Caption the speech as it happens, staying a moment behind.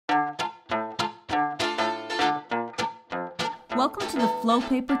Welcome to the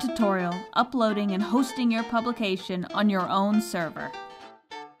Flowpaper tutorial, uploading and hosting your publication on your own server.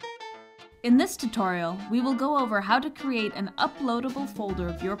 In this tutorial, we will go over how to create an uploadable folder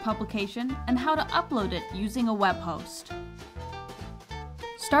of your publication and how to upload it using a web host.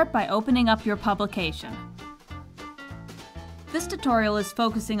 Start by opening up your publication. This tutorial is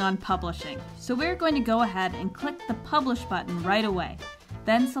focusing on publishing, so we're going to go ahead and click the Publish button right away,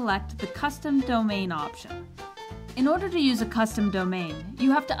 then select the Custom Domain option. In order to use a custom domain,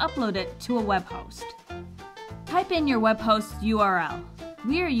 you have to upload it to a web host. Type in your web host's URL.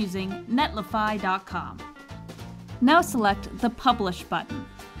 We are using netlify.com. Now select the Publish button.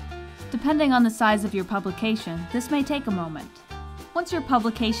 Depending on the size of your publication, this may take a moment. Once your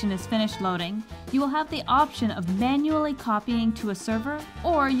publication is finished loading, you will have the option of manually copying to a server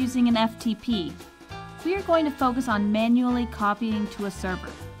or using an FTP. We are going to focus on manually copying to a server.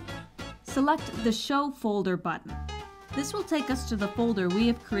 Select the Show Folder button. This will take us to the folder we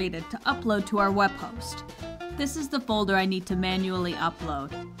have created to upload to our web host. This is the folder I need to manually upload.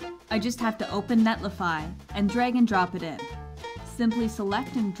 I just have to open Netlify and drag and drop it in. Simply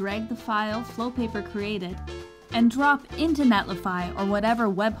select and drag the file Flowpaper created and drop into Netlify or whatever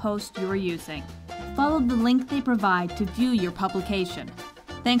web host you are using. Follow the link they provide to view your publication.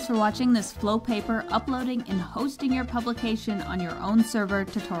 Thanks for watching this Flowpaper uploading and hosting your publication on your own server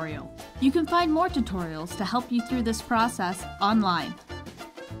tutorial. You can find more tutorials to help you through this process online.